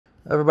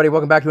Everybody,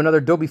 welcome back to another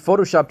Adobe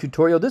Photoshop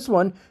tutorial. This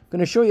one, I'm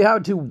going to show you how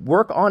to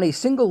work on a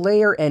single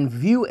layer and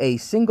view a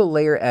single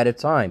layer at a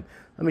time.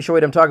 Let me show you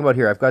what I'm talking about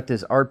here. I've got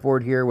this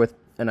artboard here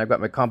and I've got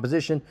my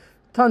composition,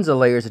 tons of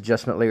layers,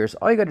 adjustment layers.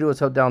 All you got to do is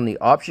hold down the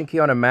Option key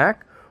on a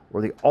Mac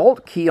or the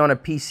Alt key on a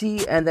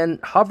PC and then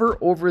hover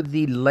over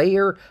the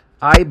layer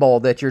eyeball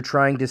that you're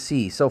trying to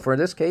see. So for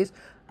this case,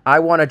 I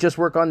want to just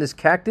work on this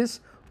cactus.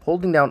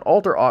 Holding down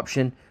Alt or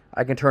Option,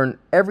 I can turn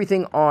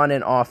everything on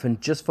and off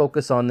and just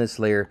focus on this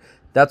layer.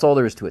 That's all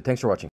there is to it. Thanks for watching.